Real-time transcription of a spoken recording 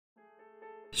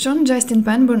Sean Justin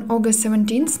Penn, born August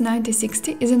 17,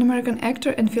 1960, is an American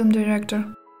actor and film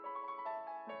director.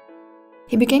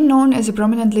 He became known as a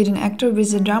prominent leading actor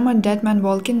with the drama Dead Man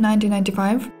Walking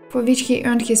 1995, for which he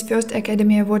earned his first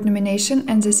Academy Award nomination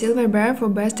and the Silver Bear for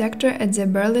Best Actor at the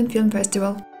Berlin Film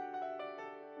Festival.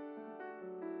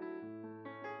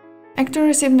 Actor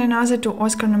received another 2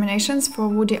 Oscar nominations for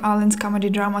Woody Allen's comedy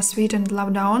drama Sweet and Low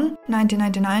Down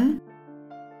 1999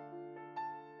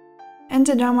 and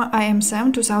the drama I Am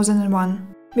Sam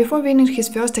 2001, before winning his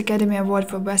first Academy Award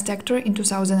for Best Actor in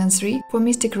 2003 for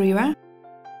Mystic River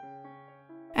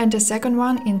and a second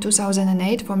one in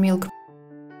 2008 for Milk.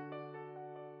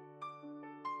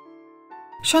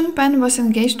 Sean Penn was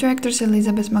engaged to actress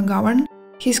Elizabeth McGovern,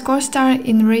 his co-star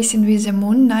in Racing with the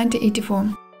Moon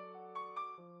 1984.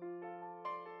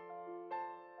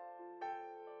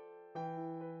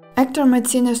 Actor met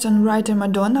singer-songwriter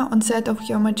Madonna on set of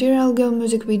her Material Girl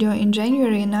music video in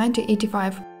January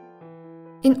 1985.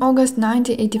 In August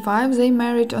 1985, they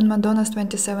married on Madonna's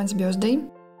 27th birthday.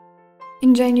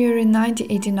 In January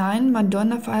 1989,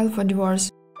 Madonna filed for divorce.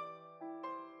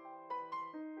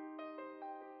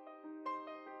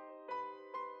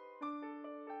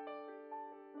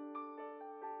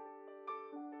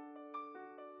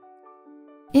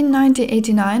 In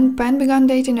 1989, Penn began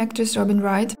dating actress Robin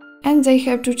Wright, and they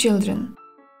have 2 children.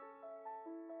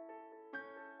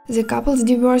 The couple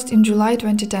divorced in July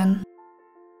 2010.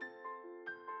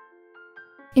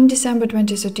 In December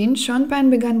 2013, Sean Penn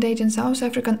began dating South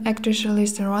African actress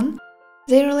Charlize Theron.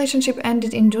 Their relationship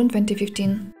ended in June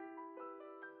 2015.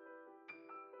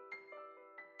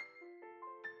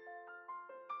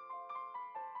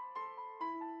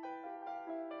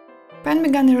 Penn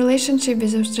began a relationship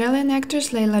with Australian actress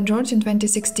Layla George in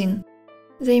 2016.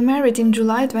 They married in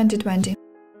July 2020.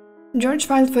 George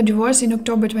filed for divorce in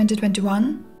October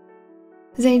 2021.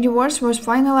 Their divorce was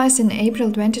finalized in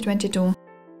April 2022.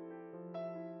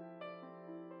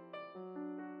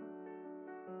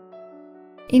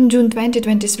 In June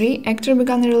 2023, actor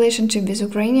began a relationship with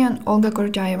Ukrainian Olga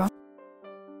Kortyaeva.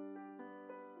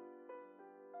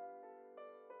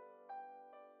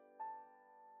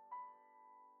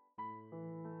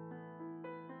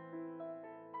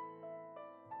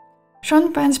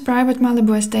 Sean Penn's private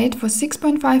Malibu estate for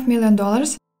 $6.5 million.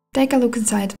 Take a look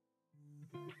inside.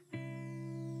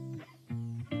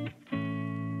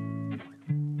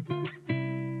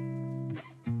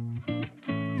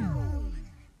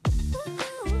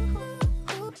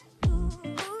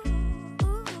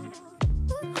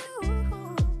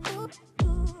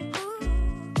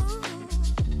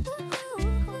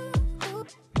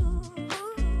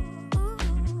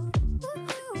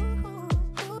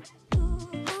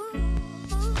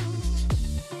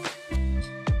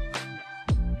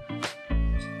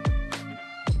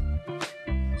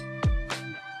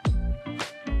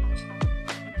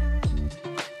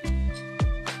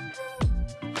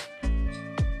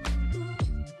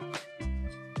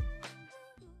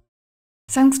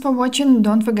 Thanks for watching,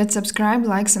 don't forget subscribe,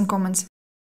 likes and comments.